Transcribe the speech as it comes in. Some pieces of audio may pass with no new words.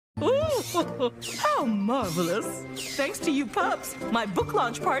How marvelous. Thanks to you pups, my book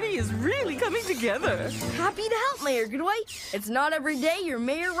launch party is really coming together. Happy to help, Mayor Goodway. It's not every day your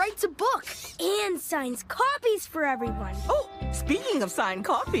mayor writes a book. And signs copies for everyone. Oh, speaking of signed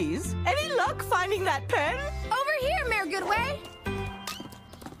copies, any luck finding that pen? Over here, Mayor Goodway.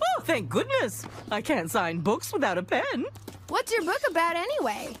 Oh, thank goodness. I can't sign books without a pen. What's your book about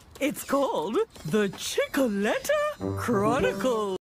anyway? It's called The Chickaletta Chronicles.